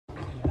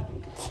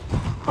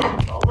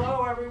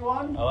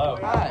everyone. Hello.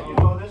 Hi. You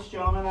know this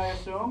gentleman, I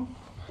assume?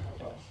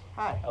 Yes.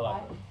 Hi.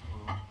 Hello.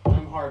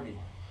 I'm Harvey.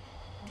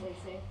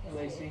 Lacey.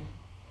 Lacey.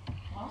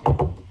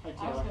 Well,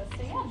 I was going to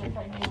stand if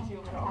I need to,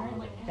 but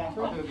apparently.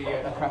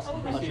 Catherine?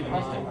 Preston. Nice to meet you.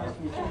 Nice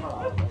to meet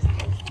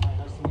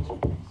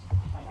you.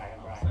 Hi, I'm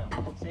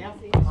Brian. Sam?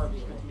 Harvey,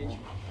 good to meet you.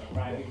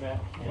 Brian, we met.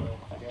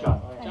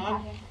 John.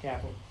 John?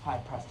 Catherine. Hi,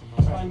 Preston.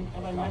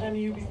 Have I met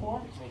any of you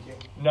before?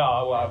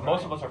 No,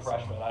 most of us are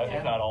freshmen,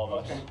 if not all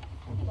of us. Okay.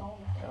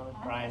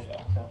 Brian.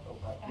 Yeah.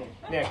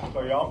 Nick.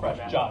 So you're all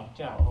freshmen. John.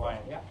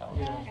 Brian. Yeah. I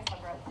guess I'll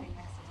grab the seat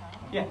next to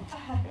Tom. Yeah.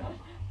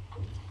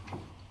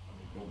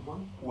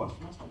 What?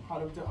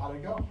 How'd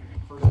it go?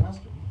 First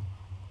semester.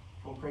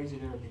 A little crazy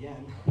there at the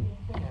end.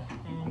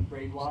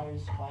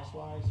 Grade-wise,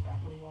 class-wise,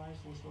 faculty-wise,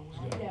 things go well.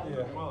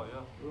 Yeah. Well,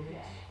 yeah.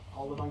 Roommates?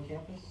 All live on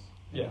campus?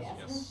 Yes.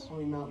 Yes. How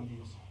many Mountain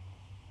Views?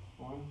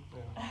 One?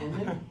 Yeah.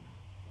 Linden?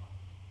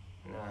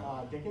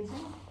 No.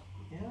 Dickinson?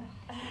 Yeah.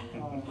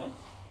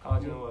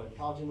 College in the Woods.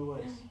 College in the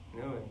Woods.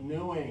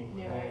 Newing. Newing.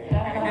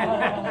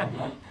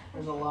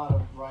 There's a lot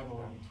of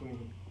rivalry between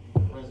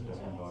the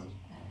residents and dorms.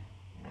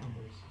 And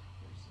there's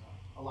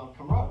a lot of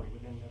camaraderie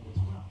within them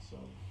as well. So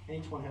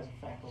each one has a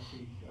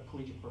faculty, a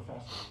collegiate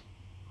professor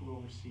who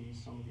oversees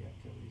some of the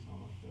activities. I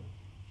don't know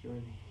if you're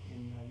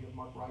you have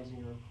Mark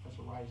Reisinger,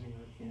 Professor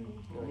Reisinger in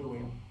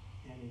Newing,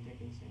 and in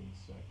Dickinson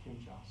it's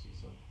Kim Jossie.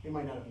 So they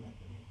might not have met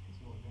them yet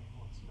because they've only been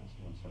one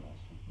semester.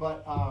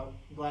 But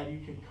glad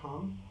you could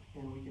come,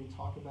 and we can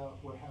talk about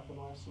what happened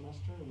last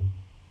semester and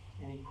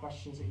any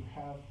questions that you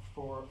have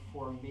for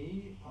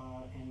me.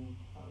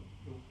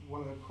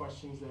 One of the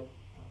questions that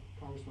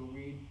Congressman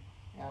Reed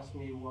asked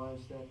me was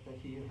that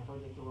he had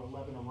heard that there were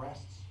 11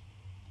 arrests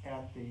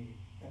at the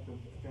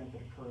event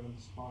that occurred in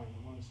the spine.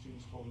 And one of the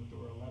students told him that there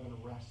were 11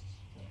 arrests.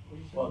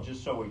 Well,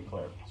 just so we're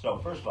clear. So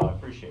first of all, I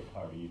appreciate,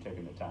 Harvey, you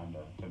taking the time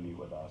to meet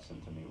with us and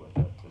to meet with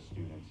the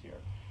students here.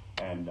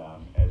 And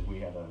as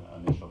we had an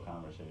initial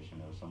conversation,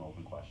 there were some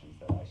open questions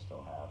that I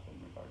still have in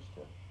regards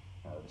to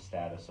the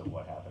status of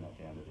what happened at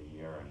the end of the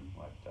year and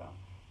what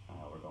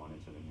we're going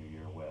into the new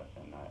year with.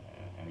 And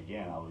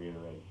again, I'll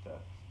reiterate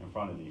in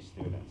front of these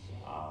students,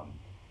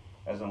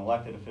 as an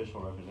elected official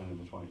representing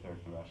the 23rd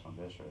Congressional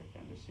District,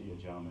 and to see a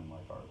gentleman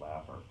like Art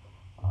Laffer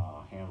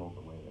handled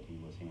the way that he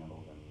was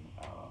handled and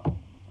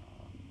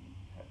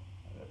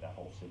that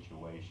whole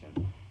situation,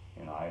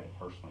 I had to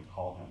personally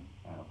call him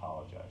and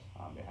apologize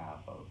on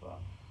behalf of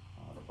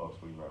the folks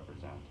we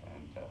represent.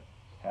 And to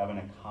have an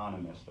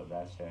economist of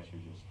that stature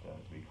just to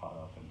be caught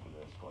up into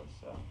this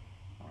was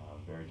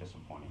very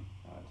disappointing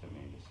to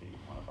me to see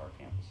one of our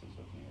campuses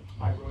of New York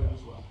City. I wrote it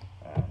as well.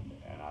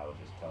 And I will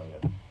just tell you,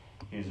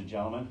 he's a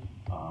gentleman.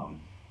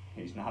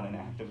 He's not an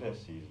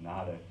activist. He's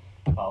not a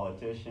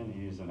politician.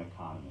 He is an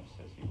economist,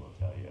 as he will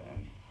tell you.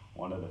 And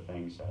one of the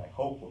things that I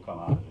hope will come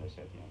out of this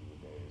at the end of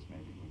the day is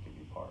maybe we could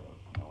be part of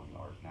knowing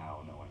Art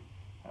now,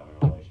 having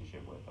a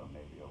relationship with him,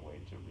 maybe a way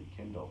to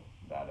rekindle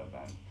that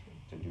event,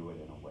 to do it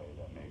in a way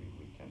that maybe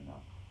we can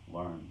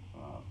learn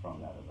from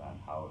that event,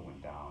 how it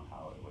went down,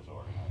 how it was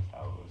organized,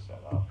 how it was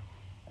set up,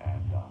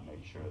 and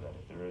make sure that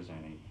if there is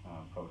any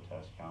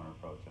protest,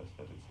 counter-protest,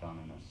 that it's done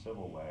in a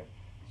civil way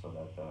so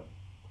that the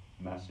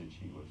message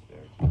he was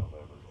there to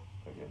deliver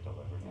could get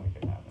delivered and we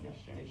can have an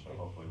exchange. So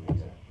hopefully we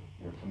get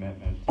your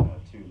commitment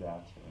to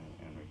that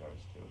in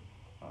regards to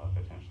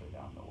potentially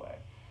down the way.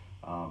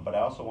 But I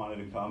also wanted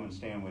to come and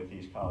stand with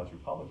these college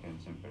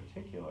Republicans in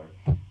particular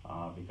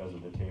because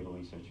of the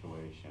tabling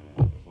situation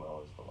as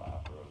well as the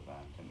Laffer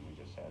event. And we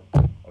just had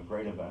a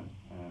great event,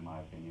 in my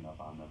opinion, up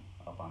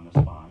on the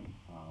spine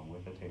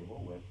with a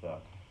table, with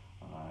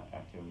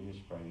activities,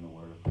 spreading the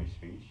word of free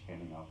speech,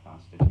 handing out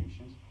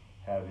constitutions,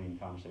 having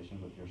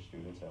conversations with your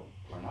students that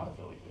are not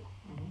affiliated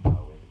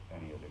with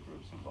any of the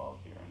groups involved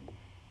here. And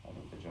I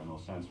think the general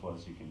sense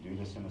was you can do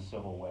this in a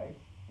civil way,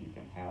 you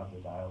can have the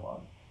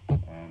dialogue,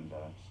 and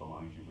so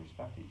long as you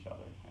respect each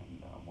other.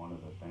 And one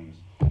of the things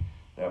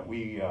that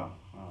we are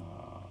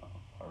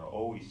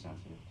always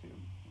sensitive to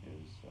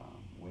is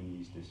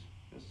when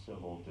this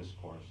civil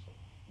discourse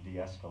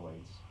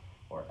de-escalates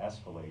or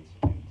escalates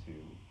into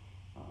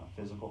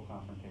physical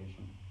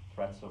confrontation,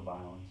 threats of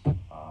violence,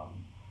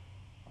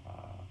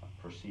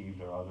 perceived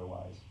or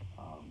otherwise,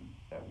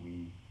 that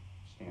we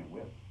stand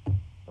with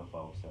the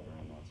folks that are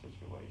in that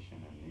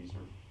situation. And these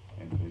are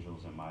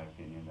individuals, in my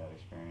opinion, that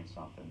experience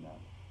something that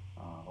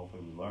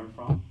hopefully we learn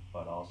from,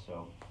 but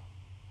also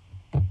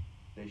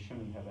they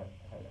shouldn't have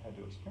had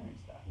to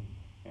experience that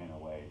in a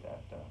way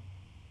that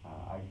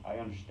I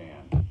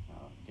understand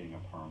getting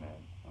a permit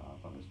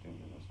from the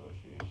Student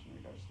Association in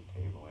regards to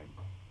tabling.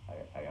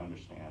 I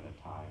understand the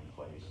time,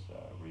 place,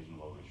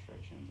 reasonable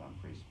restrictions on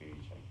free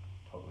speech. I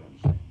totally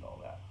understand all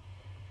that.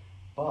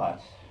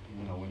 But,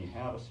 when you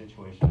have a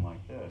situation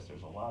like this,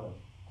 there's a lot of,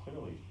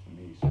 clearly to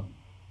me, some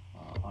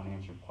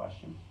unanswered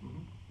questions,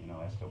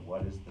 as to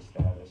what is the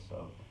status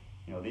of,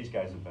 these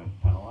guys have been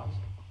penalized.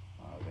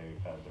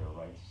 They've had their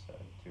rights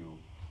to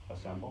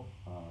assemble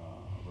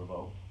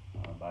revoked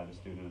by the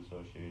Student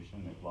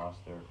Association. They've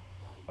lost their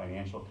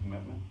financial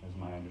commitment, is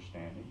my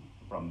understanding.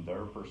 from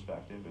their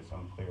perspective, it's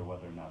unclear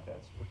whether or not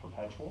that's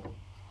perpetual,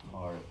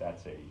 or if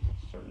that's a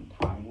certain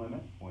time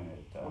limit when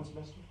it. One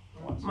semester?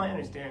 My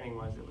understanding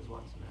was it was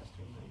one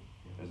semester.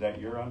 Is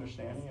that your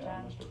understanding,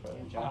 Mr.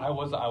 President? John? I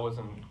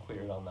wasn't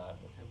cleared on that.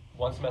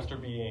 One semester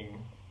being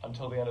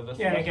until the end of this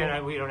Yeah, and semester?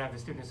 again, we don't have the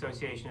student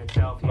association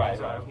itself here, Right,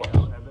 so, right, of you course.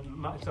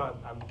 know, so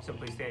I'm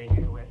simply stating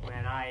it,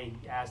 when I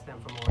asked them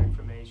for more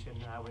information,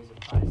 I was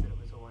advised that it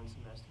was a one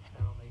semester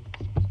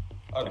penalty.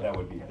 So that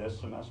would be this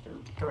semester?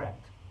 Correct.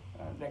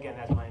 And- Again,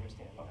 that's my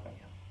understanding. Okay.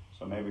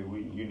 So maybe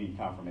you need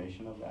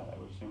confirmation of that, I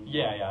would assume?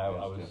 Yeah, I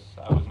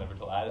was never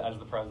told. As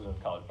the president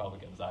of College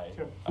Republicans,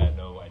 Sure. I had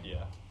no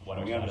idea what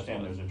And our we status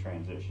understand was. there's a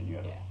transition, you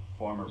had Yeah. a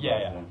former Yeah,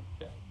 president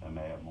yeah. that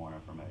may have more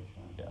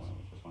information. Yes.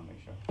 We just want to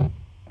make sure.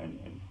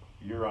 And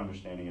your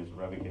understanding is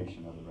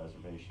revocation of the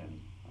reservation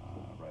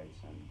rights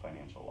and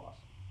financial loss.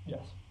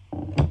 Yes.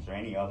 Is there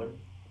any other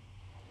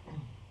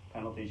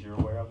penalties you're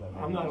aware of? That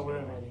I'm not maybe aware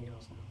of is gonna- anything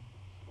else.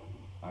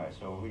 All right,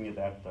 so if we can get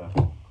that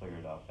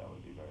cleared up, that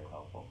would be very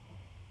helpful.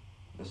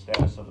 The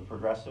status of the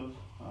progressive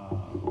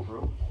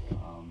group,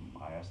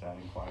 I asked that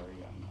inquiry,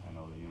 and I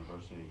know the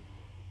university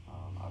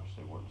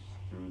obviously works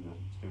through the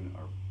student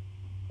or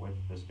with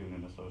the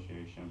student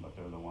association, but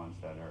they're the ones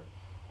that are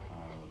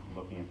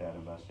looking at that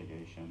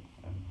investigation.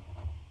 And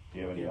do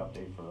you have any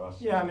update for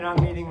us? Yeah, I mean,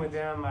 I'm meeting with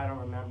them. I don't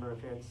remember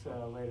if it's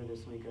later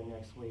this week or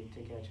next week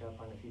to catch up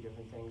on a few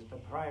different things.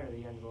 But prior to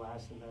the end of the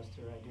last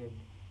semester, I did,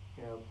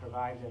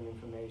 provide them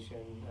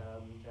information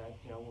that,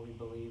 we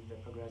believe the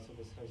Progressive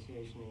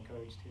Association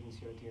encouraged students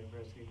here at the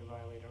university to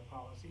violate our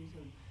policies,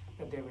 and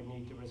that they would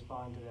need to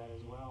respond to that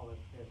as well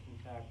if in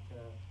fact,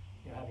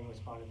 having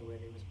responded the way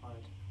they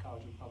responded to the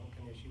College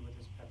Republican issue with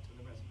respect to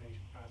the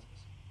reservation process.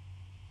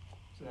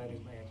 So that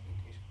is my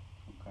expectation.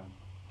 Okay.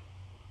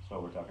 So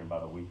we're talking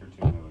about a week or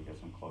two, maybe we get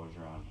some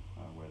closure on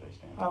where they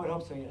stand. I would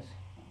hope so, yes.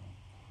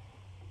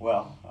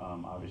 Well,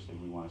 obviously,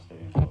 we want to stay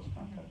in close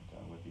contact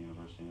with the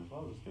university as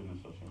well as the student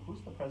association.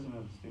 Who's the president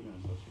of the student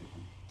association?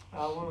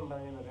 A woman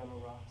by the name of Emma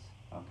Ross.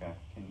 Okay,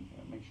 can you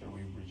make sure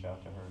we reach out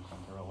to her and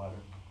send her a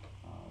letter?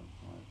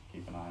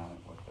 Keep an eye on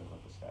it, what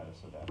the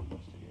status of that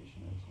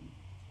investigation is and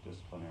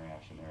disciplinary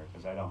action there,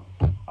 because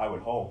I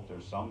would hope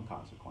there's some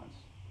consequence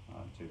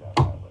to that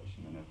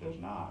violation, and if there's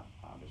not,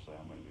 obviously,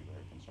 I'm going to be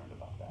very concerned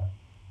about that.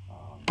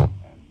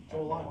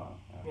 So will I.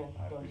 Yeah,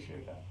 I don't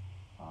appreciate disagree.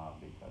 that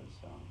because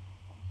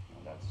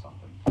that's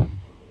something we're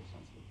very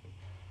sensitive to.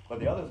 But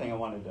the other thing I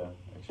wanted to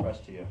express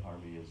to you,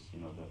 Harvey, is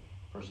the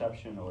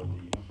perception or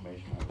the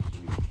information I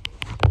received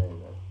today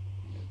that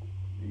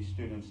these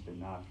students did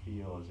not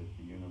feel as if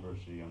the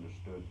university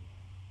understood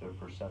their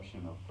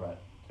perception of threat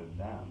to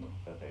them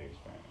that they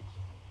experienced.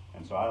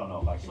 And so I don't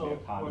know if I can be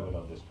a conduit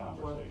of this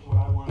conversation.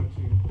 What I wanted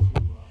to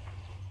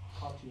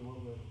talk to you a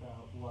little bit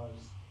about was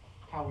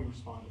how we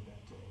responded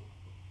that day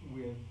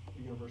with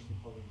the university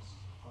police.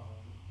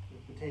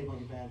 The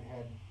tabling event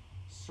had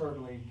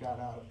certainly got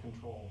out of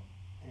control,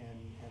 and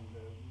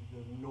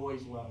the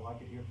noise level, I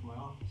could hear it from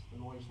my office, the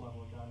noise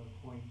level had gotten to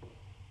the point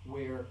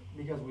where,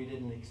 because we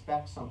didn't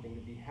expect something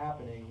to be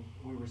happening,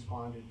 we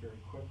responded very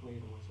quickly.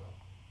 There was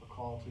a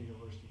call to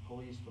university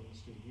police from the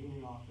student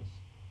union office.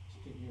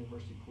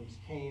 University police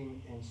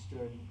came and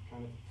stood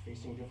kind of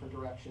facing different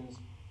directions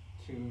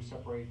to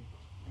separate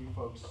you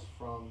folks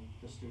from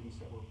the students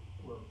that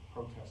were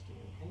protesting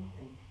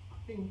and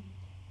being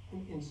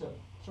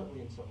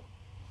certainly in civil.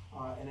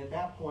 And at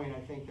that point,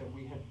 I think that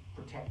we had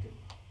protected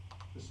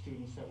the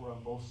students that were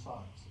on both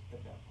sides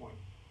at that point.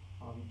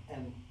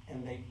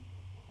 And they,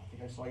 I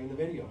think I saw you in the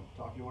video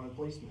talking to one of the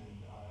policemen.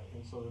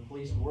 And so the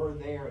police were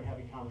there and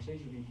having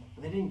conversations with you,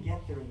 but they didn't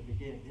get there in the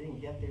beginning. They didn't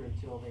get there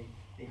until they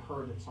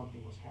heard that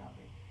something was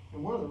happening.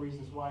 And one of the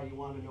reasons why you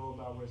want to know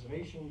about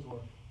reservations or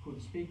who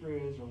the speaker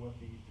is or what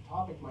the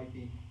topic might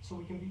be, so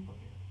we can be prepared.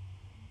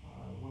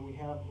 When we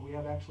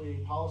have actually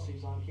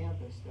policies on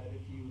campus that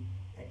if you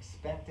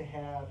expect to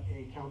have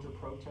a counter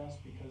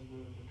protest because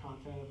of the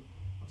content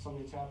of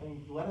something that's happening,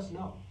 let us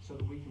know so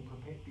that we can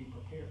be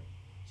prepared.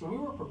 So we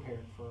were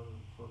prepared for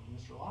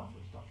Dr.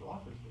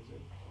 Loffer's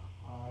visit.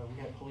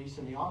 We had police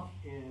in the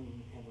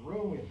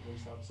room. We had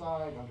police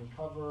outside,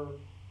 undercover,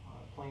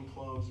 plain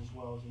clothes as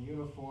well as in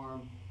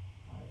uniform.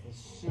 As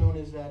soon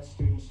as that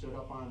student stood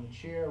up on the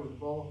chair with a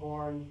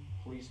bullhorn,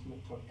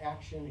 policemen took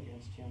action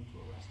against him to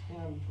arrest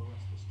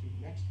the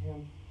student next to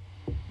him.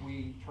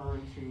 We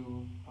turned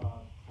to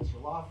Professor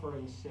Loffer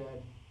and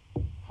said,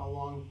 how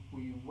long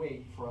will you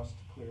wait for us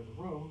to clear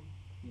the room?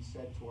 He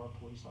said to our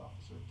police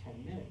officer,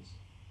 10 minutes.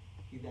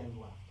 He then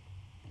left.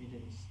 He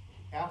didn't.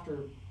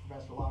 After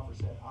Professor Loffer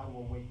said, I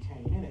will wait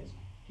 10 minutes,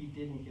 he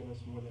didn't give us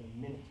more than a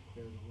minute to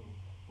clear the room.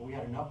 But we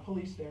had enough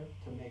police there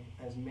to make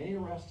as many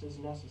arrests as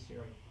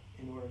necessary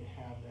in order to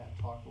have that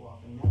talk go off.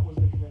 And that was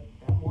the commitment.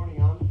 That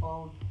morning on the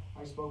phone,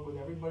 I spoke with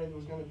everybody that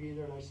was going to be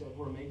there, and I said,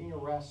 we're making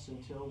arrests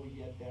until we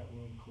get that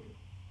room clear.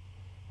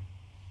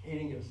 He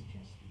didn't give us a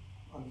chance to speak,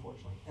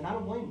 unfortunately. And I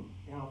don't blame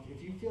him.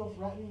 If you feel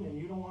threatened and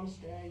you don't want to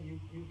stay, you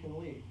can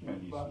leave.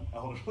 He's an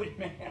elderly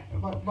man.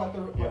 But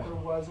there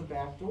was a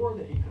back door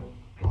that he could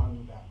have gone in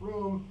the back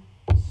room,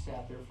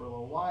 sat there for a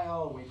little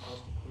while, wait for us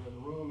to clear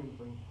the room and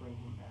bring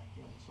him back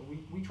in. So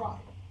we tried.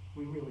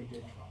 We really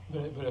did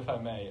try. But if I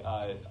may,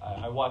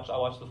 I watched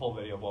the full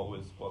video of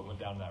what went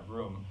down in that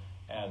room,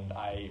 and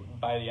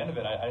by the end of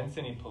it, I didn't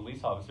see any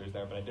police officers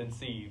there, but I did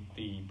see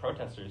the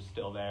protesters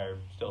still there,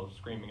 still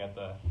screaming at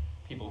the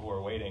people who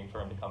were waiting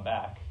for him to come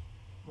back.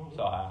 Well,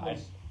 So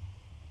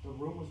the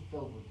room was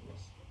filled with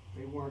police.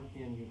 They weren't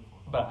in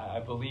uniform. But I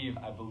believe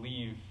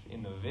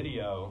in the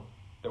video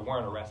there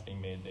weren't arrests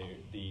being made.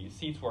 The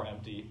seats were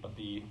empty, but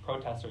the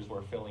protesters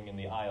were filling in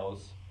the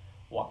aisles,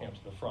 walking up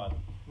to the front.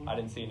 Mm-hmm. I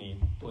didn't see any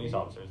police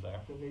officers there.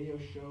 The video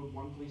showed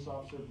one police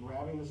officer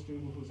grabbing the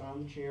student who's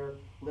on the chair,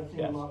 lifting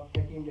Yes. him up,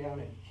 picking him down,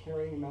 and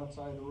carrying him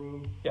outside the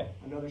room. Yeah.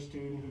 Another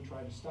student who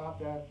tried to stop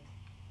that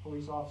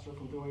police officer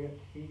from doing it,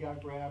 he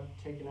got grabbed,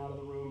 taken out of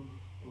the room.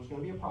 It was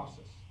going to be a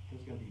process. It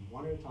was going to be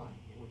one at a time.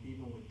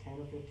 Even with 10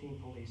 or 15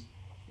 police,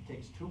 it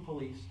takes 2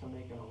 police to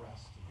make an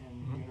arrest. And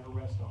you're going to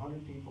arrest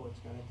 100 people, it's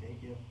going to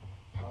take you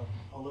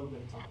a little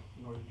bit of time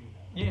in order to do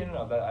that. Yeah,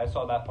 no, I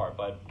saw that part,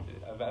 but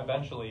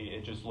eventually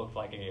it just looked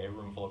like a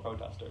room full of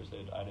protesters.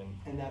 I didn't.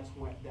 And that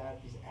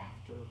is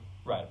after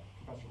Right.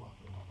 Professor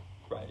Lockwood.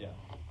 Right. Yeah.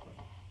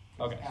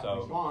 Right. Okay. After So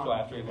he's gone,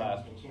 after he the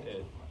left, event's been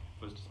canceled.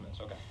 it was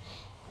dismissed. Okay.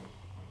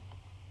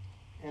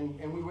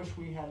 And we wish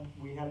we had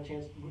a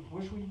chance. We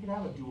wish we could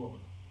have a do-over.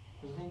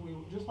 Because I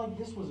think just like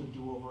this was a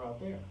do-over out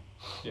there.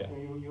 Yeah.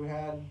 You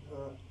had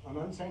an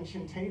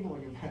unsanctioned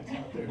tabling event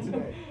out there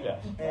today. Yeah.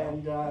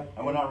 And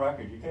I went on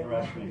record, you can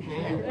arrest me.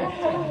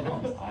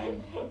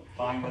 I'm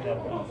fine with that,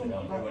 I'll do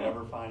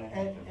whatever fine I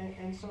have to.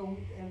 And so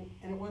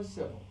it was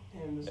civil,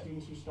 and the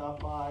students who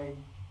stopped by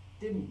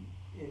didn't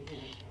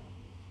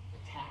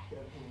attack it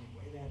in any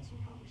way. They had some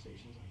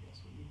conversations, I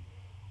guess, with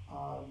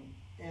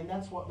you. And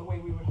that's the way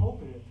we would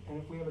hope it. And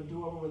if we have a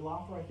do-over with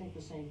Laffer, I think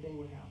the same thing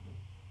would happen.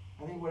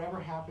 I think whatever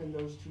happened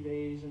those 2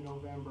 days in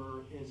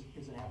November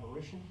is an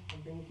aberration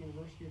of Binghamton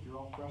University. If you're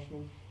all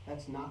freshmen,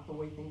 that's not the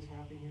way things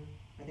happen here.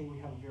 I think we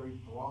have a very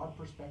broad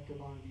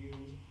perspective on views.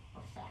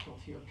 Our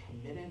faculty are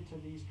committed to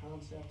these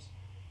concepts.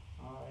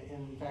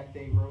 And in fact,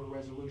 they wrote a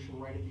resolution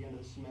right at the end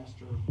of the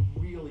semester,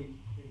 really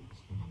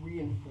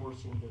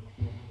reinforcing their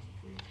commitment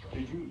to free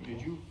expression. Did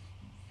you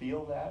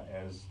feel that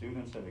as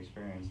students have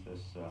experienced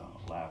this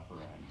Laffer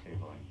and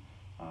tabling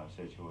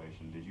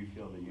situation? Did you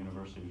feel the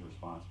university's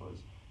response was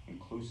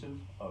inclusive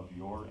of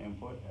your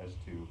input as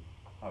to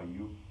how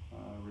you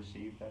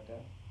received that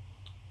debt?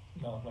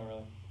 No, not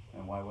really.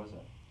 And why was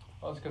that?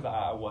 Well, it's because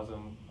I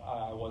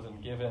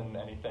wasn't given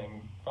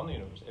anything from the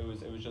university.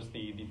 It was just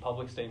the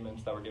public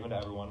statements that were given to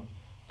everyone.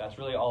 That's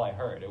really all I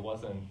heard. There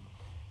wasn't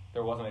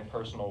a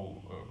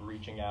personal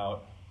reaching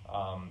out.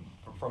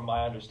 From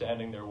my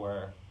understanding, there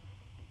were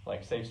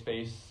like safe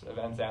space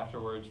events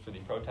afterwards for the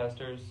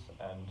protesters,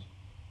 and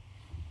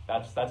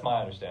that's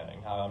my understanding.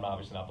 I'm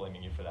obviously not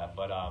blaming you for that,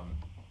 but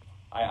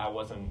I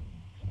wasn't.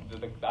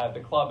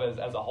 The club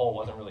as a whole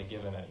wasn't really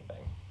given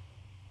anything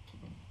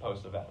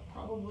post event.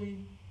 Probably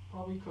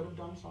could have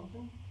done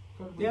something.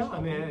 Yeah, I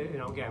mean,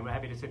 again, we're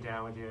happy to sit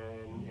down with you,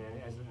 and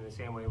as in the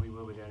same way we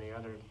would with any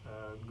other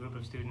group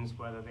of students,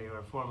 whether they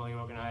are formally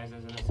organized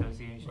as an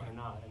association or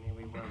not. I mean,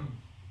 we work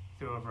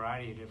through a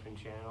variety of different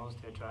channels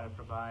to try to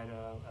provide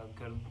a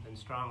good and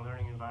strong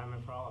learning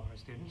environment for all of our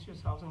students,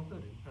 yourselves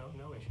included.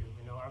 No issue,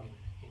 no argument.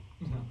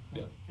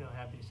 Yeah.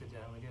 Happy to sit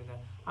down with you.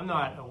 I'm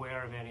not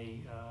aware of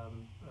any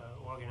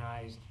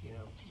organized,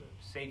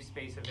 safe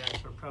space events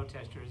for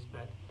protesters,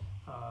 but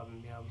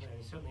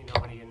certainly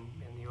nobody in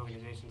the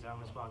organizations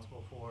I'm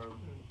responsible for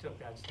took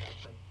that step.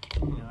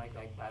 But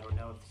I don't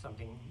know if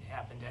something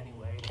happened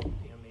anyway that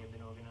may have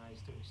been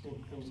organized through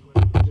student groups.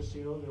 And just so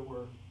you know, there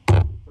were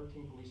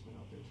 13 policemen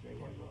out there today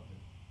while you were out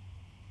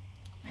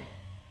there.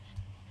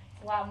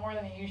 It's a lot more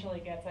than it usually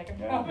gets, I can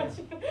Yeah. promise.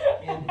 And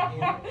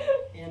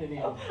an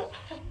ambulance.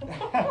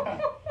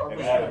 They're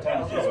gonna have a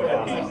tendency to go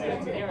down on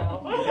that.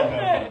 Zero. You're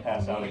gonna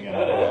pass out again.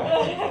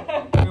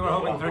 We were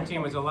hoping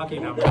 13 was a lucky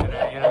number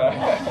today.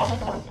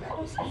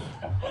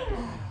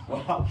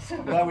 Well,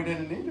 I'm glad we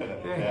didn't need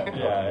it.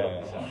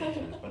 Yeah.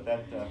 But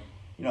that,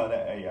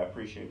 I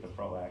appreciate the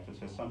proactive.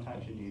 Because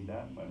sometimes you need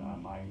that. But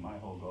my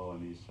whole goal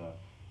in these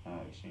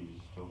exchanges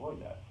is to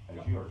avoid that,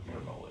 as your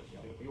goal is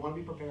too. You want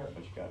to be prepared.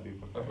 But you got to be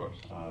prepared Of course.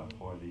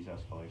 for these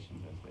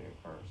escalations as they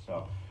occur.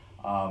 So,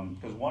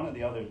 because one of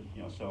the other,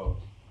 so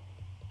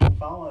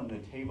following the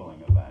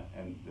tabling event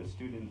and the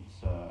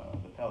students,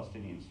 the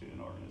Palestinian student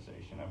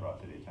organization, I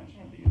brought to the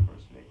attention of the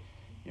university,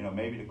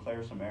 maybe to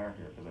clear some air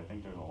here, because I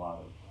think there's a lot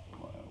of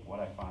what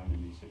I find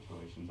in these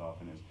situations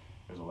often is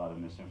there's a lot of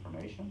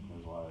misinformation.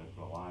 There's a lot of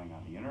relying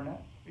on the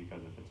internet,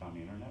 because if it's on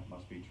the internet, it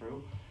must be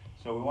true.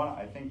 So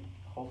I think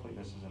hopefully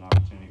this is an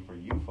opportunity for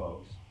you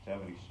folks to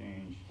have an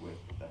exchange with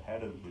the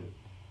head of the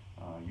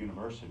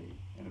university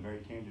in a very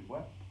candid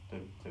way, to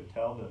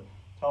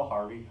tell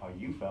Harvey how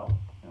you felt,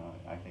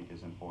 I think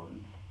is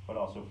important, but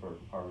also for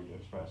Harvey to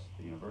express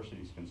the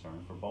university's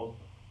concern for both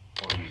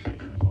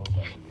organizations, both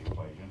sides of the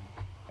equation,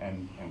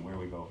 and where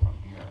we go from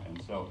here.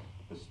 And so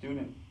the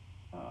student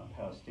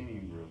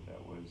Palestinian group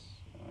that was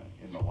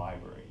in the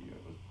library,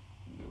 it was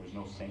there was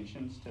no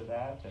sanctions to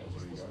that as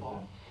Was this regards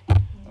fall?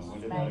 that? And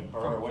when did that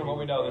occur? From what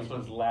we know, this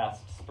was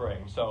last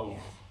spring. So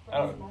I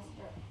don't.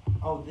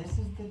 Oh, this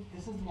is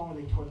the one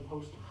where they tore the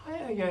poster.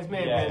 Yeah, it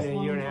may Yeah. have been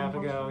a year and a half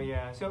ago,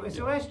 yeah. So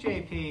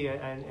SJP,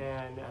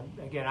 and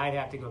again, I'd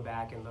have to go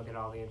back and look at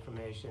all the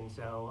information,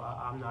 so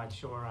I'm not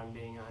sure I'm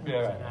being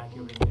 100%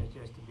 accurate,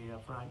 just to be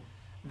upfront.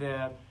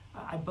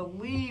 I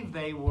believe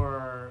they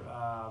were,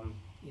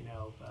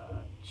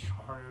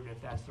 chartered,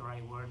 if that's the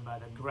right word, by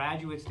the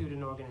graduate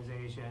student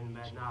organization,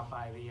 but not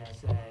by the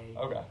SA.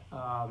 Okay.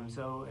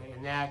 So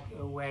in that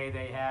way,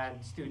 they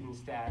had student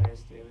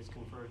status. It was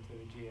conferred to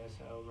the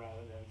GSO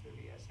rather than to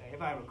the SA,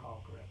 if I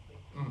recall correctly.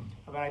 Mm.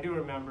 But I do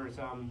remember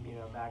some,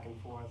 back and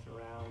forth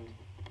around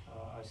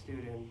a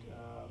student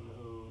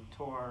who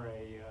tore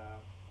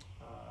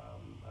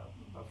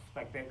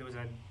there was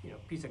a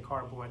piece of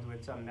cardboard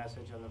with some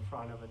message on the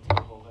front of a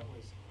table that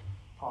was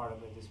part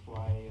of a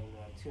display in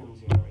the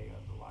Tombs area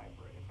of the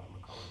library, if I'm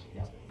recalling the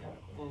incident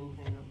correctly.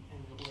 And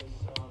it was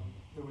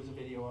there was a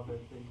video of it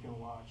that you can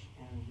watch,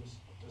 and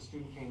a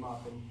student came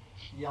up and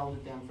yelled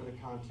at them for the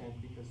content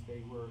because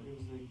it was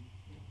the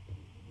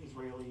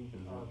Israeli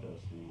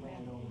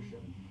land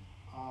ownership.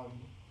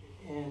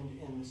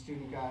 And the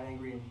student got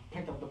angry and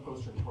picked up the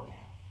poster and tore it in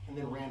half, and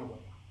then ran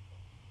away.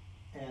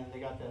 And they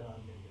got that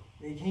on video.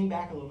 They came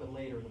back a little bit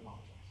later and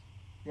apologized.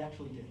 They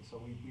actually did, so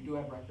we do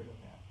have record of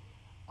that.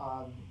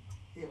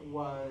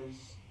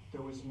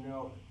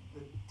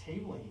 The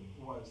tabling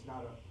was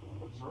not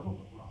a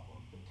observable problem.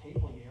 The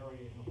tabling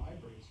area in the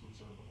library is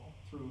observable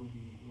through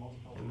the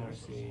multicultural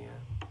resources.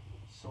 Yeah.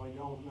 So I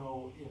don't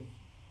know if,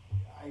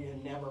 I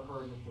had never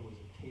heard that there was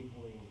a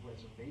tabling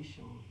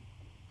reservation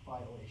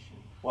violation.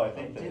 Well, I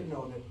think did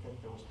know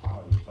that there was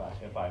problems.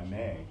 If I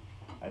may,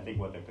 I think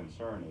what the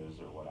concern is,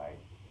 or what I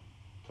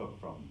took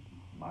from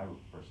my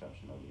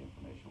perception of the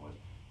information was,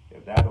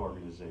 if that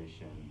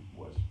organization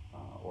was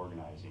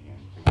organizing and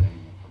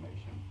presenting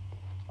information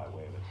by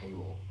way of a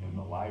table in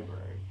the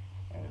library,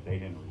 and if they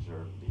didn't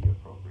reserve the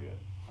appropriate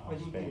I do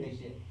space. think they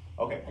did.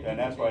 Okay, and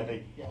that's why I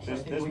think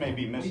this may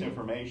be we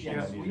misinformation.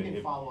 Yes, we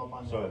can follow up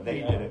on that. So if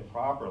they did it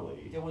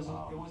properly. It was a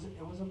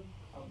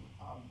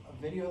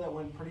video that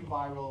went pretty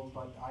viral,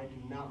 but I do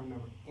not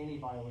remember any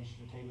violation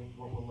of tabling.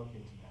 We'll look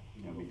into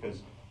that.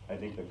 Because I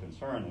think the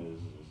concern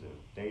is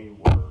if they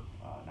were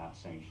not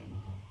sanctioned,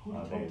 Who the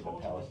told you that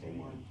they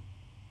Palestinian. weren't?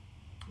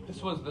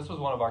 This was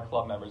one of our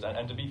club members,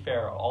 and to be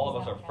fair, all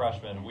of us are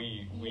freshmen.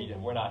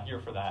 We're not here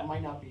for that. It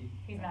might not be.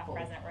 He's not full.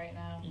 present right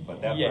now.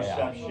 But that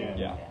perception,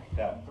 Yeah.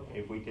 that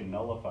if we can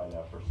nullify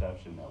that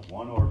perception that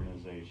one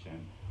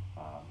organization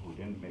who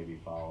didn't maybe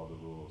follow the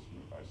rules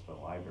in regards to the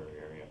library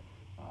area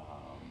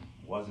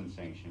wasn't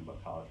sanctioned,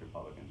 but college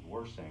Republicans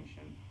were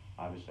sanctioned,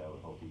 obviously I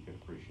would hope you could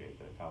appreciate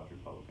that college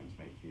Republicans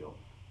may feel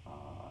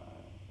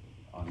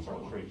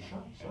unequal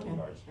treatment in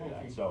regards to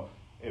that. So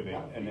if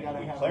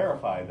we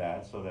clarify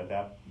that so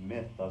that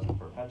myth doesn't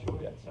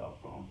perpetuate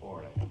itself going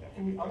forward, I think that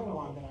And would be the other very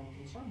one helpful. that I'm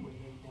concerned with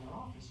in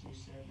our office, you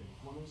said that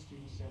one of the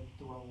students said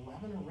there were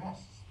 11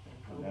 arrests that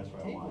And occurred that's at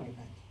where the tabling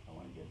event. I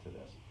want to get to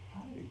this.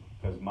 How did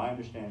Because my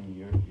understanding,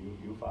 you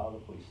filed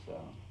a police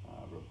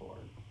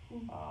report,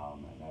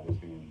 and that is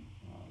being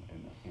in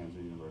the hands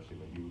of the university,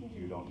 but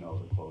you don't know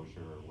the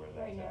closure or where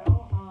that's Right at.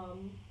 now,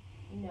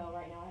 no,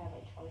 right now I have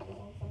like charges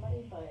on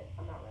somebody, but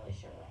I'm not really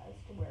sure as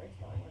to where it's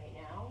going right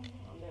now.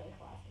 They're like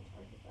harassment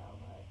charges though,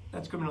 but.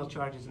 That's criminal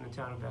charges in the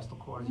town of Vestal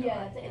Court.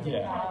 Yeah, it's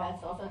Yeah. kind of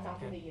best, also it's not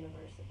through the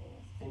university.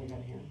 And you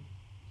had a hearing?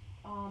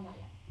 Not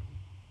yet.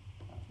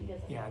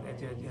 Because of Yeah,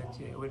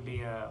 the it would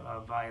be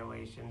a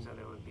violation, so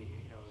there would be,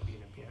 it would be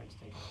an appearance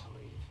taken, I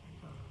believe.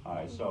 All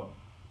right, so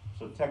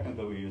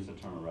technically we use the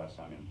term arrest.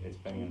 I mean, it's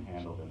being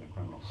handled in the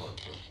criminal court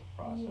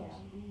process.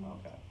 Yeah.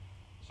 Okay.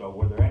 So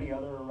were there any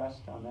other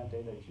arrests on that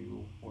day that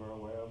you were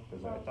aware of?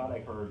 Because I thought I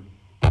heard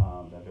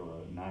that there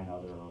were 9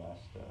 other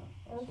arrests.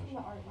 That was from the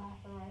Art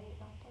Laffer, right?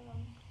 Not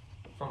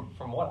the,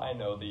 From what I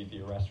know, the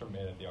arrests were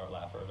made at the Art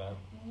Laffer event.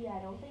 Yeah,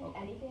 I don't think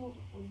anything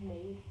was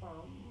made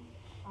from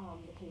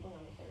the tabling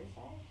on the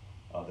Thursday.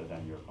 Other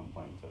than your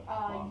complaint to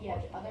law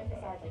Yeah, enforcement. other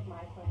besides like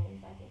my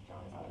claims, I think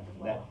John is All claims as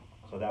right. well.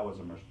 So that was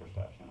a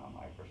misperception on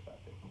my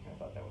perspective. I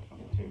thought that was from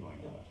the tabling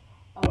of it.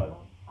 Oh, But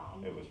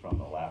no, it was from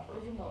the Laffer.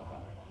 It was from the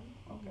event. Laffer then.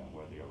 Okay,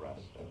 where the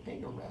arrest. The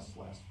big arrest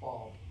last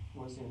fall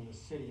was in the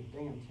city of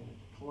Binghamton at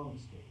the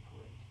Columbus Day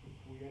Parade.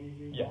 Were any of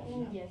you? Yes. involved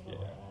in that? Yes, we'll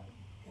Yeah. look at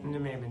that. And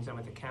there may have been some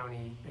at the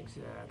county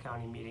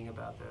meeting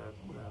about the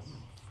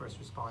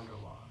first responder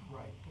law.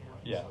 Right, Yeah.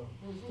 right. Yeah. So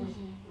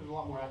there's a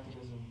lot more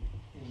activism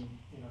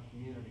in our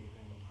community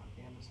than on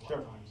campus a lot Sure,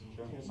 of times. And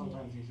sure.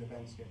 sometimes these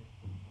events get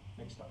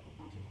mixed up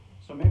too.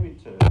 So maybe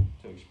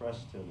to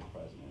express to the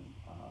president,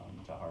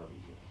 to Harvey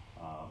here,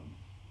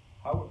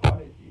 how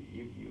did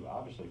you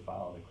obviously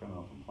filed a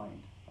criminal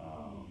complaint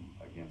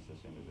against this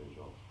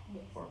individual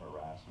Yes. for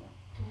harassment.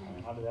 I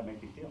mean, how did that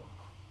make you feel?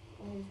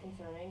 It was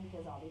concerning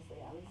because obviously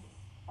I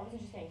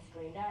wasn't just getting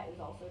screamed at, it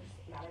was also just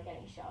a matter of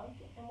getting shoved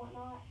and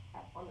whatnot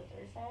on the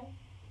Thursday.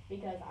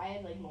 Because I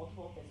had like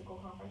multiple physical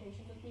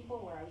confrontations with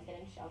people where I was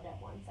getting shoved at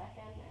 1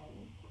 second and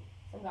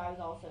some guy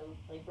was also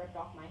like ripped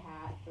off my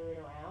hat, threw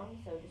it around,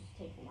 so just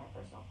taking my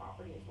personal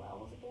property as well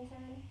was a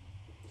concern.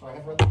 So I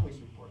have read the police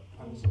report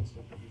on this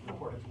incident that you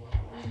reported to our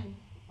police.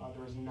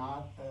 There is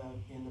not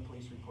in the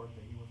police report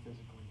that you were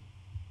physically,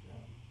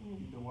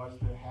 there was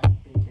the hat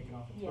being taken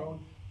off and thrown,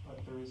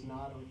 but there is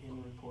not in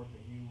the report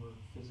that you were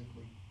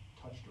physically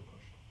touched or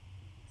pushed.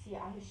 See,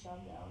 I was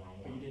shoved though, and I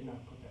didn't. But you did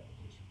not put that in the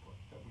police report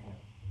that we have.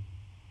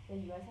 That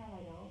you guys have,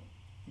 I don't.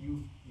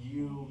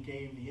 You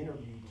gave the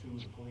interview to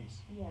the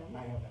police, Yeah. and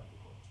I have that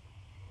report.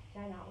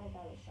 Did I not write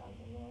that I was shoved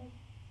in there?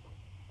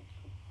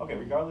 Okay,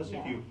 regardless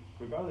Yeah.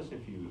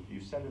 if you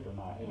said it or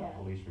not in a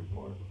Yeah. police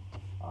report,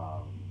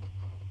 I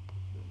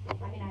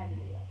mean, I have the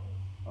video.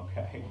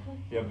 okay,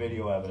 you have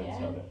video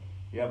evidence Yeah. of it.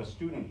 You have a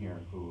student here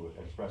who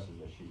expresses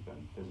that she's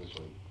been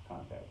physically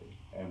contacted,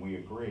 and we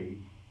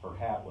agree her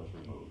hat was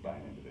removed by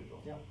an individual,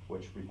 Yeah.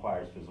 which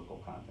requires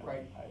physical contact.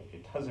 Right.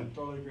 It doesn't,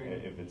 Totally agree.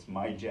 if it's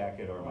my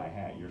jacket or my Right.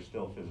 hat, you're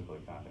still physically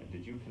contacted.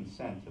 Did you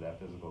consent to that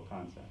physical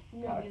consent?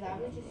 No, because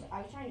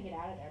I was trying to get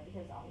out of there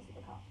because obviously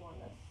the cops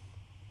wanted us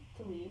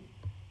to leave.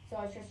 So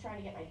I was just trying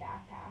to get my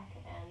backpack,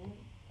 and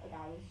a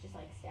guy was just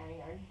like standing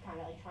there, kind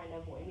of like trying to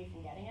avoid me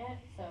from getting it.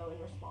 So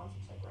in response, he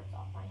just like ripped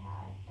off my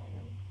hat.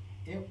 And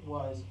It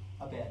was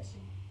a bad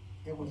scene.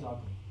 It was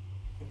ugly.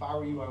 If I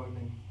were you, I would have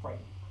been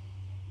frightened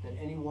that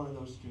any one of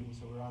those students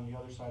that were on the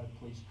other side of the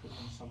police could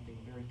do something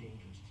very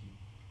dangerous to you.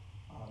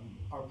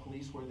 Our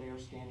police were there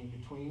standing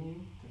between you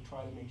to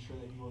try to make sure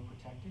that you were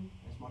protected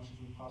as much as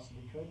we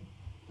possibly could.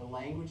 The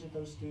language that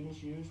those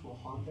students used will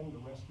haunt them the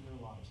rest of their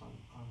lives on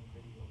the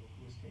video that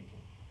was taken.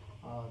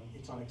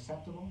 It's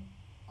unacceptable.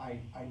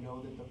 I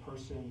know that the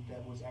person that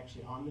was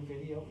actually on the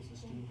video is the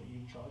student that you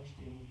charged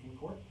in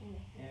court,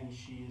 and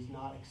she has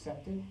not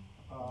accepted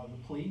the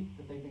plea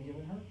that they've been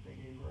giving her. They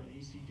gave her an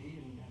ACD,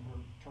 and her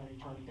attorney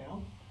turned it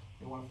down.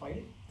 They want to fight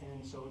it,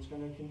 and so it's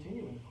going to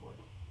continue in the court.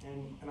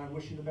 And I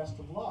wish you the best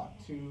of luck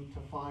to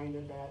find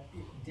that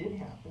it did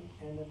happen,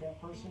 and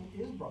that person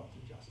is brought to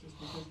justice,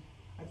 because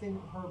I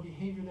think her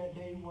behavior that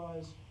day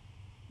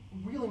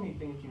really made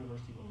Binghamton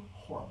University look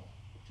horrible,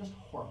 just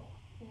horrible.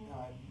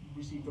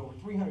 Received over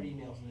 300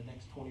 emails in the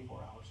next 24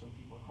 hours from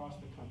people across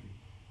the country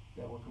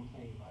that were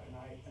complaining about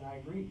it, and I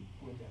agree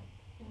with them.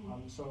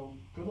 So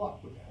good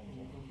luck with that,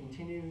 and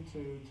continue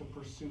to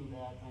pursue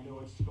that. I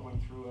know it's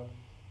going through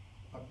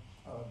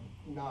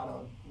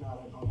not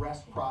an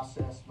arrest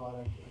process, but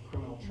a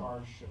criminal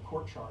charge, a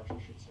court charge, I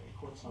should say,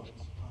 court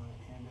summons,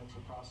 and that's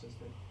a process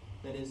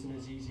that isn't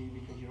as easy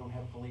because you don't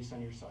have police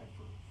on your side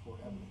for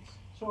evidence.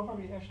 So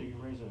Harvey, actually you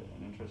raise an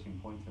interesting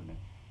point to me.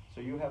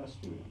 So you have a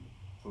student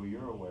who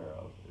you're aware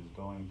of is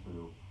going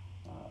through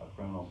a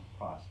criminal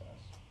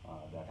process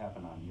that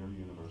happened on your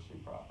university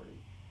property.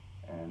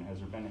 And has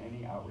there been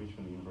any outreach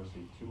from the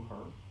university to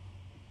her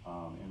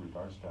in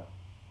regards to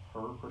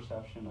her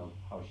perception of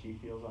how she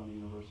feels on the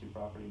university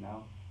property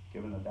now,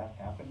 given that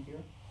happened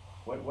here?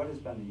 What has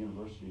been the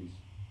university's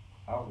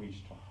outreach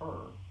to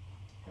her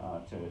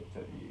to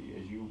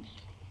as you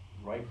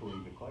rightfully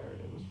declared,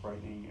 it was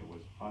frightening, it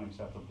was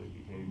unacceptable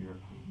behavior,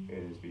 it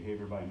is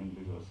behavior by an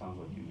individual. It sounds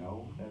like you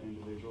know that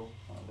individual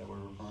that we're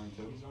referring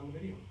to. He's on the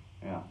video.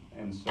 Yeah,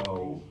 and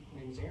so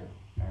His name's Aaron.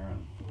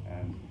 Aaron,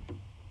 and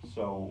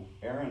so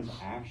Aaron's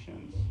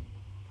actions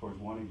towards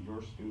one of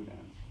your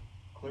students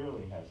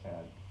clearly has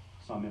had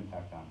some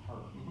impact on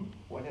her.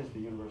 What has the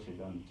university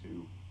done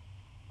to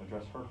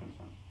address her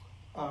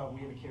concerns?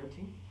 We have a care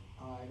team.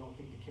 I don't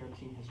think the care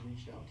team has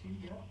reached out to you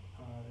yet.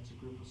 It's a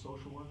group of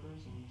social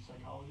workers and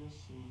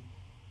psychologists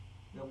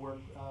that work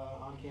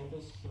on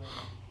campus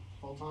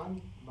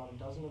full-time, about a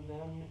dozen of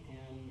them,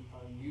 and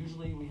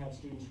usually we have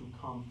students who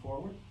come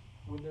forward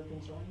with their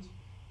concerns,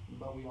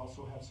 but we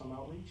also have some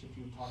outreach. If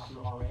you talk to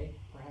your RA,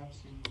 perhaps.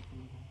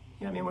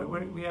 Yeah, I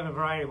mean, we have a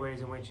variety of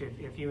ways in which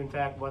if you in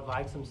fact would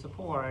like some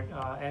support,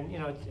 and you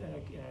know,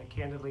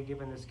 candidly,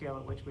 given the scale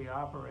at which we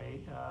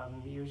operate,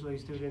 usually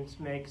students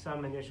make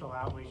some initial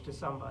outreach to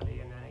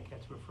somebody, and then it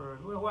gets referred,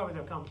 whoever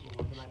they're comfortable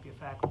with. It might be a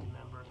faculty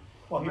member.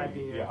 Well, it might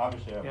be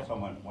obviously have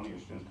one of your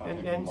students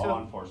contacting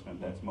law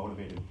enforcement that's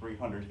motivated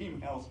 300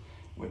 emails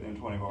within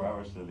 24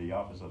 hours to the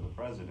office of the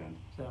president.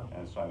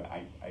 And so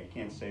I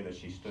can't say that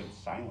she stood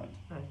silent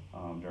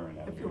during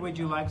that period. Would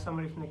you like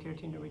somebody from the care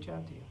team to reach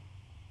out to you?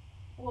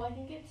 well, I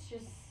think it's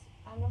just,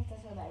 I don't know if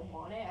that's how I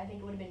want it. I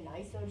think it would have been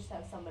nice though, just to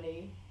have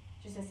somebody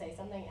just to say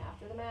something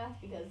after the math,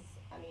 because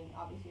I mean,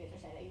 obviously you guys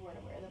are saying that you weren't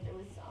aware that there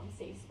was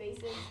safe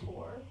spaces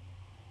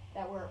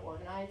that were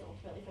organized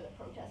ultimately for the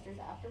protesters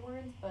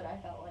afterwards, but I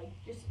felt like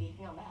just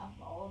speaking on behalf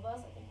of all of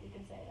us, I think we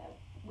could say that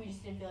we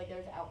just didn't feel like there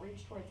was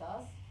outreach towards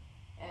us,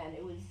 and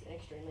it was an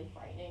extremely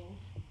frightening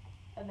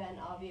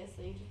event,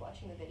 obviously, just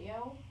watching the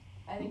video.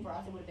 I think for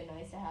us it would have been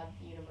nice to have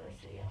the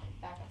university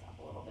back us up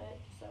a little bit,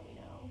 just so we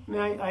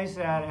know. I mean, I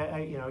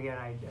said, you know, again,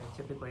 I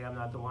typically I'm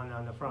not the one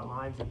on the front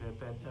lines of it,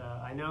 but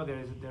I know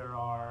there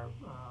are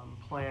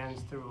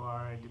plans through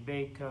our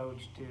debate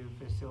coach to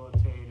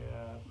facilitate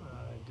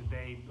a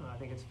debate. I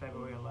think it's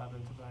February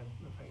 11th, if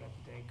I got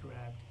the date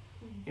correct.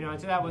 You know, and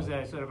so that was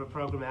a sort of a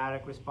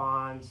programmatic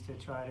response to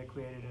try to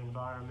create an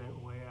environment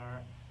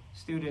where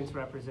students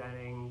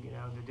representing,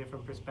 the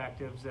different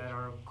perspectives that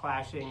are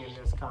clashing in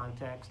this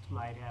context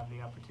might have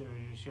the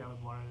opportunity to share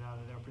with one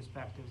another their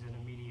perspectives in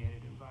a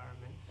mediated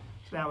environment.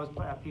 So that was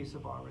a piece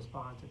of our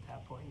response at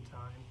that point in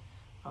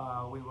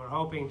time. We were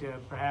hoping to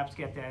perhaps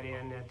get that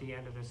in at the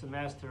end of the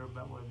semester,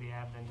 but with the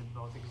advent of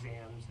both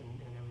exams and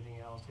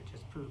everything else, it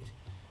just proved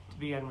to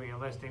be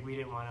unrealistic. We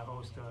didn't want to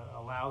host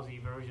a lousy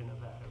version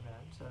of that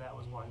event, so that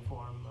was one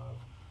form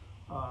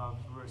of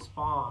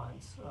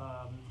response.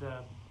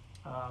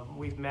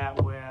 We've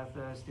met with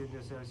the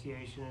Student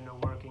Association and are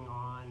working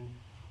on,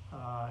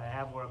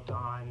 have worked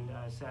on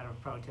a set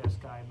of protest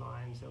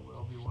guidelines that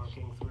we'll be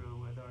working through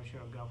with our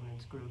shared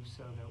governance groups,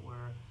 so that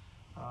we're,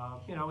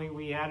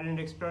 we had an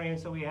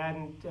experience that we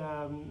hadn't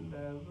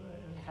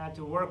had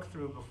to work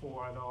through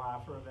before the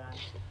LAFR event.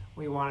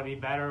 We want to be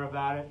better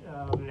about it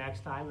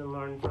next time and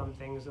learn from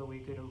things that we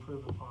could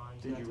improve upon.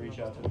 So did you reach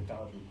out to the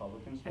college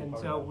Republicans? And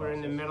so we're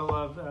in the middle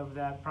of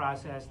that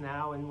process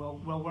now, and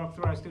we'll work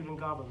through our student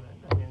government.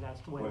 I mean,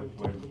 that's the way we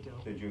typically do.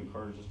 Did you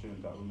encourage the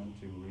student government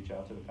to reach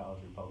out to the college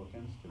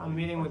Republicans? I'm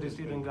meeting with the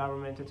student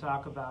government to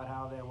talk about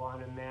how they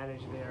want to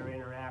manage their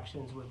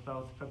interactions with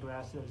both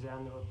progressives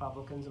and the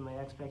Republicans, and my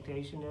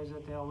expectation is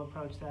that they'll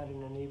approach that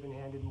in an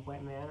even-handed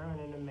manner and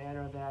in a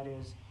manner that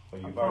is so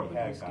you've already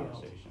had skilled.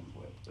 Conversations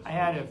with the I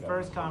had a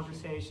first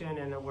conversation,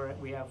 and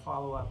we have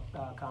follow-up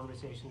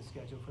conversations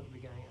scheduled for the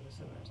beginning of the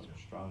semester.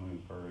 Strongly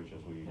encourage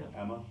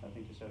Emma, I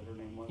think you said her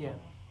name was? Yeah.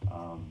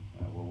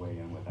 We'll weigh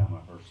in with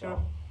Emma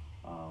herself.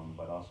 Sure.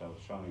 But also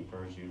strongly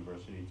encourage the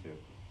university to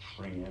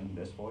bring in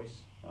this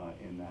voice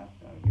in that,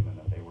 given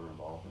that they were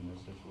involved in this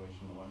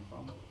situation to learn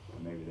from.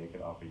 And maybe they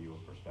could offer you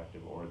a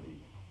perspective, or the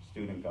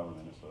Student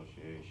Government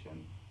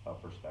Association a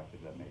perspective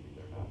that maybe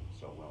they're not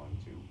so willing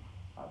to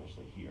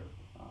obviously hear,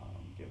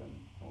 given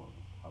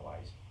how I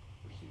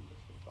perceive this.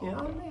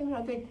 Yeah,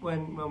 I think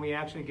when we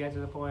actually get to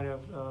the point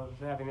of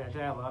having that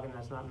dialogue, and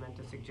that's not meant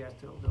to suggest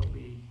there'll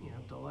be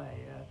delay.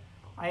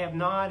 I have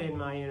not, in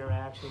my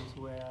interactions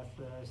with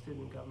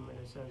Student Government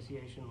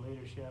Association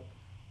leadership,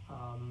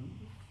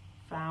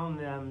 found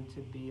them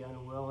to be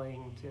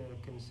unwilling to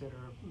consider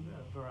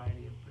a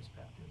variety of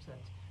perspectives.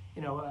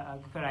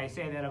 That's, could I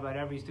say that about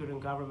every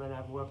student government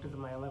I've worked with in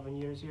my 11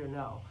 years here?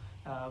 No.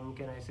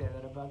 Can I say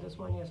that about this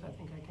one? Yes, I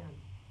think I can.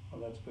 Well,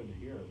 that's good to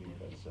hear,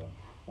 because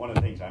one of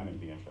the things I'm going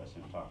to be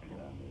interested in talking to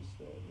them is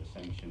the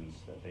sanctions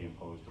that they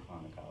imposed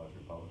upon the college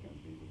Republicans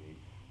vis-a-vis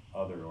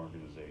other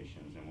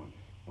organizations, and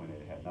when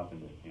it had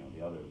nothing to,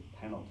 the other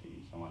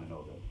penalties. I want to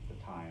know the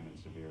time and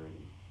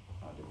severity.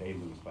 Did they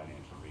lose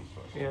financial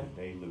resources? Yeah. Did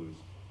they lose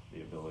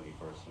the ability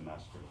for a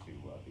semester to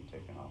be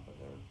taken off of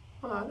their?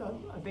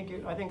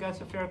 I think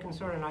that's a fair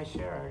concern, and I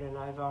share it, and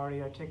I've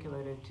already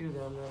articulated to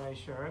them that I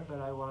share it,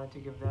 but I wanted to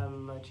give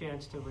them a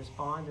chance to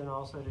respond and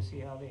also to see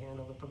how they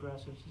handle the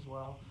progressives as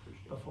well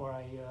before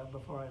I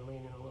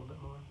lean in a little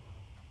bit more.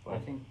 Well, I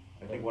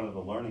think one of the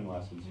learning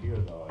lessons here,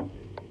 though,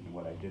 and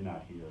what I did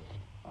not hear,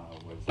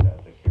 was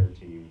that the care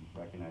team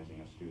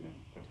recognizing a student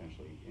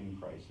potentially in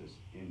crisis,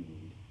 in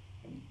need,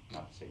 and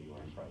not to say you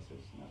were in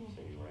crisis, not to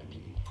say you were in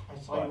need. I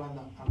saw you on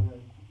the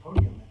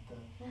podium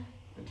at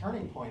the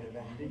Turning Point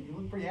event. You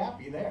looked pretty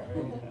happy there,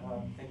 and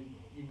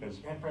you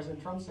had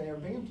President Trump say our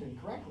Binghamton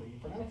correctly. You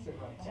pronounced it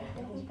right, so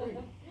that was great.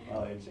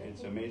 Well,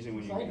 it's amazing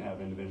when you can have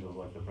individuals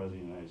like the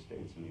President of the United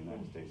States and the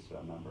United States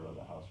member of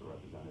the House of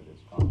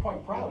Representatives. I'm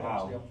quite proud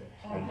actually up there.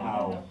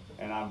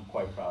 And I'm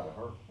quite proud of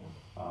her,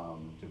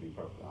 to be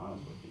perfectly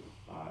honest with you.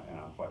 And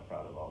I'm quite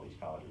proud of all these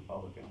college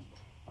Republicans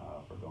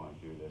for going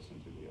through this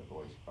and to be a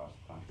voice across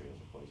the country as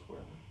a place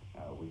where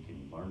we can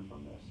learn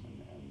from this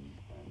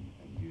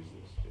and use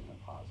this in a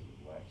positive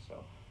way. So,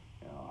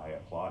 I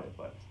applaud it.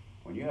 But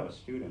when you have a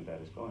student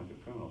that is going through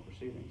criminal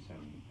proceedings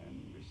and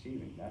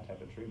receiving that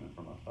type of treatment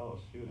from a fellow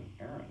student,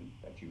 Aaron,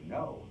 that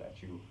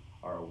you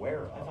are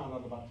aware of. I found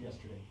out about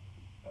yesterday.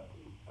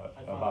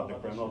 About the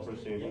criminal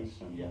proceedings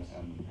yes.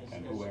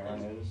 And who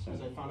Aaron is, and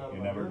as I found out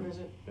you about never your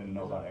visit, didn't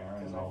know about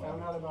Aaron and all As I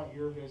found that. out about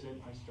your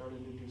visit, I started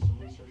to do some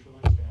research with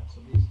my staff.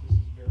 So this is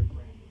very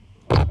brand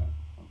new.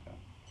 Okay.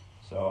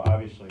 So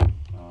obviously,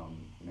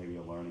 maybe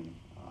a learning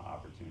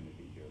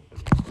opportunity here for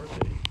the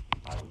university.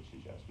 I would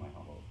suggest, my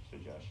humble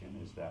suggestion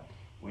is that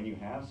when you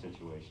have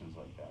situations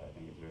like that, I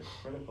think it's very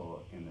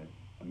critical in the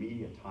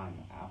immediate time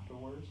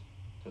afterwards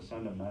to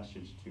send a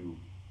message to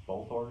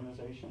both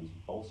organizations,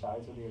 both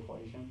sides of the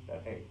equation,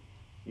 that hey,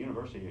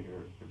 university is here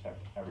to protect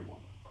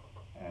everyone.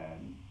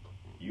 And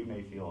you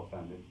may feel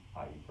offended,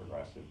 i.e.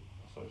 Progressive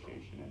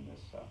Association in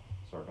this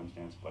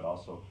circumstance, but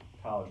also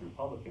college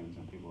Republicans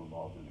and people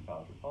involved in the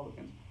college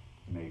Republicans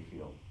may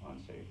feel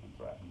unsafe and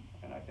threatened.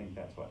 And I think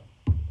that's what,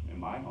 in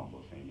my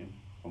humble opinion,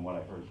 from what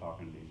I heard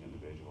talking to these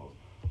individuals,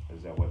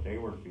 is that what they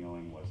were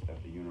feeling was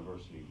that the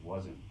university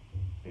wasn't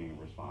being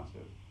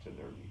responsive to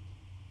their needs.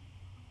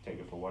 Take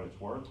it for what it's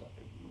worth.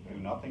 Do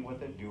nothing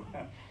with it. Do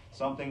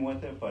something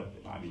with it. But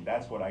I mean,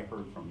 that's what I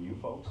heard from you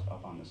folks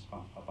up on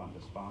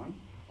the spine.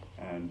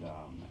 And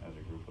as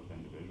a group of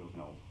individuals,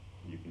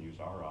 you can use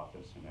our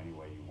office in any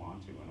way you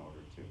want to in order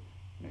to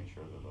make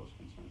sure that those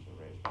concerns are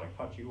raised. But I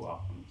cut you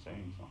off from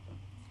saying something.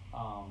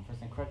 first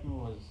thing, correct me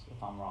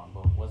if I'm wrong,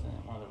 but wasn't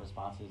one of the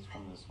responses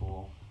from the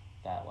school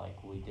that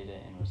like we did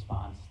it in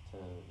response to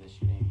the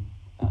shooting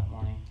that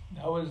morning?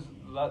 That was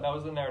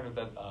the narrative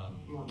that.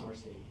 Not in our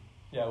statement.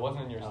 Yeah, it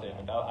wasn't in your Okay.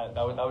 statement.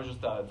 That was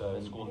just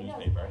the school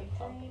newspaper.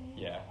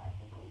 Yeah.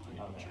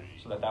 Okay.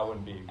 So that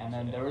wouldn't be. And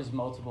then there was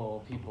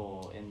multiple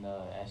people in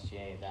the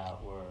SGA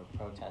that were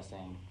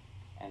protesting,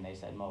 and they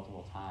said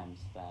multiple times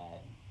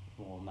that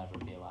we'll never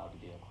be allowed to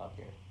be a club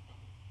here.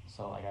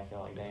 So like I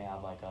feel like they definitely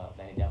have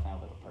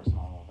like a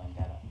personal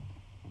vendetta.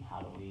 And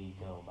how do we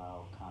go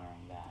about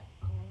countering that?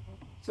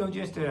 So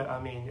just to, I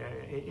mean,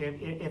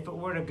 if it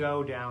were to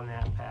go down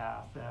that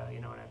path,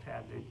 and I've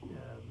had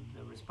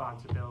the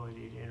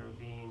responsibility to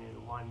intervene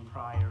in one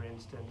prior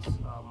instance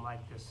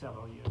like this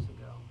several years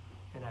ago,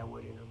 and I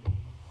would intervene.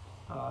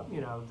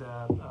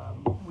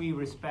 We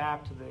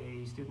respect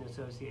the Student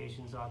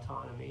Association's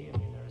autonomy. I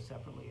mean, they're a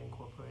separately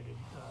incorporated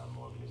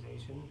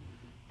organization.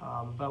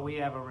 But we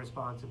have a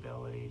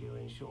responsibility to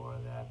ensure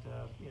that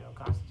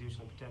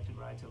constitutionally protected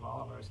rights of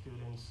all of our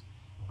students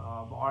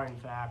are in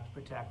fact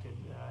protected,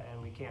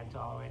 and we can't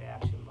tolerate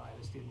action by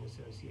the Student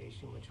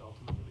Association, which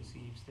ultimately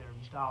receives their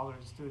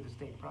dollars through the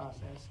state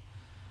process.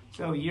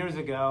 So years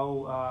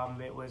ago,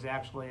 it was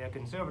actually a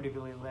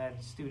conservatively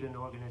led student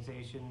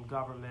organization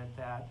government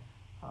that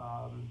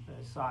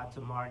sought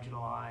to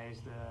marginalize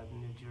the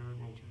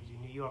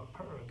New York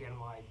PIRG,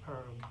 NY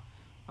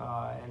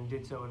PIRG, and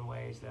did so in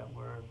ways that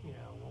were,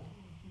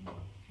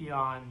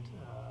 beyond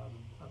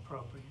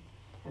appropriate.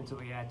 And so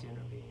we had to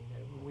intervene.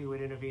 And we would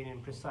intervene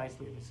in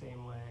precisely the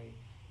same way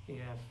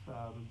if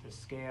the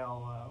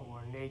scale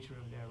or nature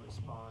of their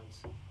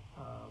response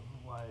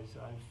was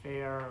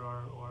unfair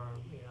or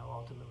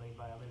ultimately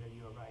violated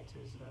your rights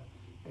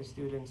as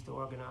students to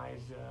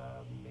organize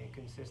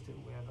consistent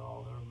with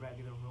all the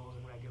regular rules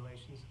and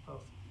regulations of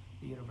both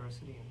the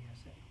university and the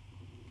SA.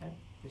 Okay?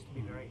 Just to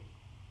be very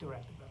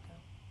direct about that.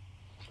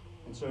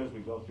 And so as we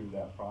go through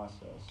that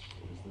process,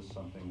 is this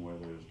something where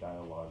there's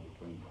dialogue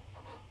between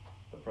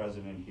the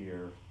president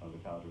here of the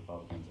College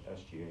Republicans,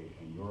 SGA,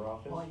 and your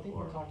office? Well, I think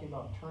we're talking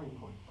about Turning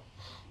Point.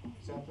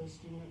 Is that the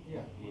student?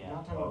 Yeah. Yeah.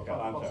 Not talking Okay,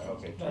 about I'm sorry,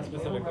 okay. That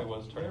specifically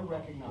was They're Turning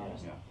Point.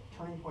 recognized. Yeah.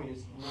 Turning Point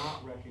is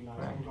not recognized.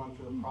 I Right. haven't gone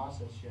through the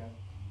process yet,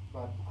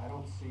 but I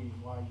don't see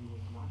why you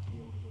would not be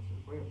able to go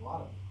through. We have a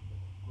lot of,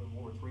 we're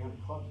over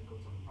 300 clubs that go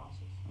through the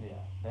process. Yeah,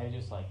 they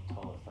just like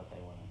told us that they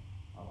wouldn't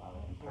allow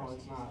it in person. No,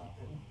 it's not.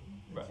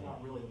 Right. It's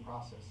not really the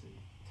process.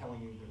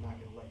 Telling you they're not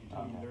going to let you do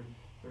Okay. it.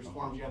 There's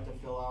forms you have to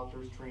fill out,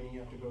 there's training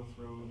you have to go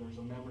through,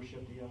 there's a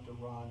membership that you have to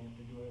run, you have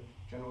to do a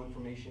general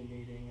information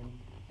meeting, and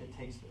it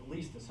takes at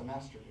least a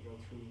semester to go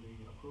through the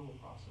approval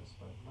process,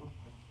 but no,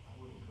 I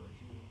would encourage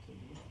you to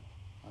do that.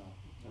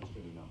 That's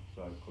good to know.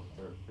 So I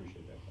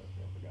appreciate that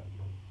clarification. I forgot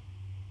you.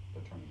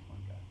 The Turning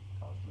Point guy,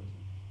 college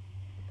president,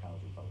 the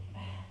College Republican.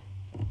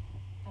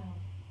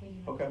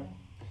 Okay.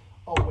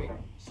 Oh, wait,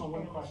 so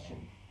one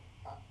question.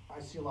 I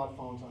see a lot of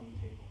phones on the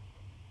table.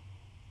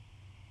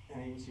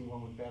 And I even see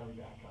one with battery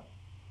backup.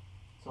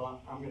 So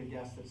I'm gonna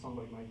guess that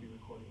somebody might be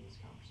recording this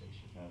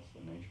conversation. That's the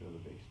nature of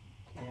the beast.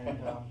 And,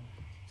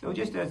 So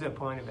just as a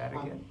point of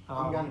etiquette,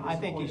 I'm kinda I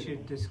think you disappointed.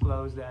 should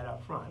disclose that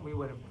up front. We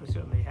would have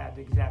certainly had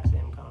the exact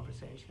same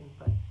conversation,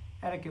 but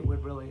etiquette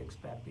would really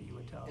expect that you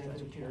would tell us And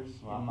as if a it chair.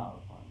 appears, Well, I'm not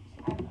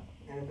replying.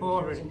 and if it Who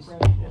appears already- in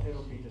print, yeah.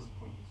 it'll be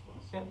disappointing to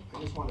us. Yeah.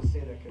 I just wanna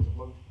say that because it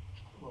looked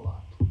a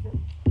lot.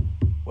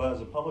 Well,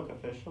 as a public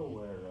official,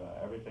 where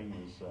everything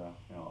is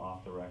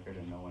off the record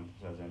and no one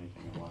says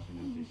anything in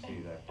Washington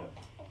D.C. that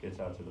gets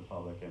out to the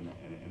public and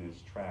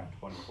is tracked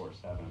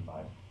 24/7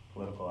 by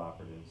political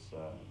operatives,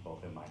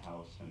 both in my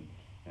house and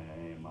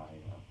in my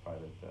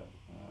private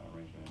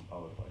arrangement and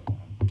publicly,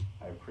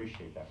 I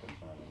appreciate that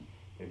concern. And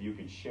if you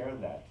could share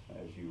that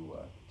as you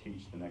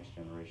teach the next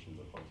generations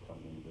of folks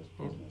coming into this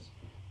business,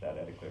 that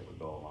etiquette would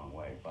go a long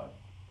way. But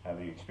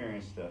having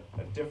experienced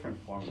a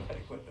different form of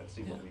etiquette that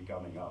seems to be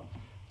coming up,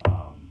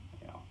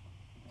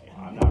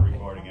 I'm not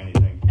recording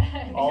anything.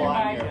 All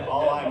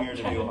I'm here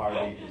to do,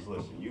 Harvey, is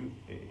listen.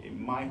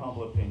 In my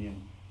humble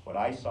opinion, what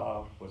I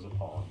saw was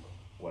appalling.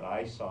 What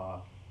I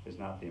saw is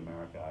not the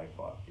America I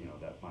fought,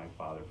 that my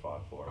father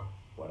fought for.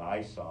 What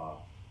I saw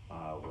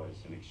was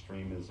an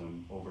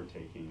extremism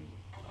overtaking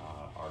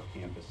our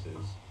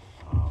campuses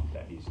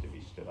that needs to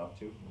be stood up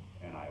to,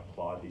 and I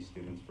applaud these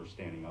students for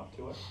standing up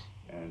to it.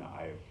 And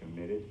I have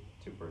committed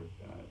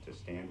to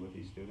stand with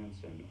these students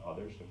and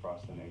others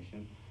across the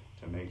nation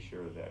to make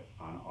sure that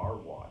on our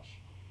watch,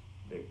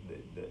 the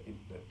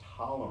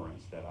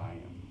tolerance that I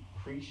am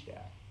preached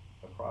at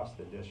across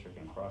the district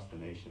and across the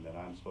nation that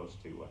I'm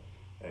supposed to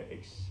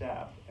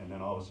accept, and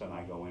then all of a sudden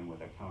I go in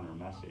with a counter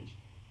message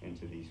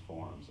into these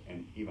forums,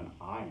 and even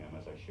I am,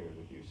 as I shared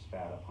with you,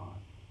 spat upon,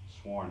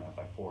 sworn at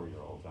by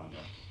 4-year-olds on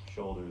the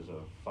shoulders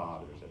of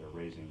fathers that are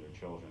raising their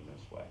children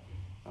this way,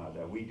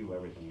 that we do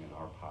everything in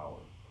our power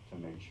to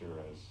make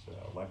sure as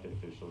elected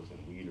officials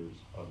and leaders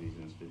of these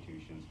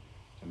institutions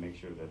to make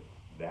sure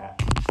that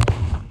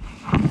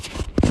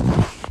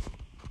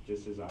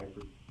just as I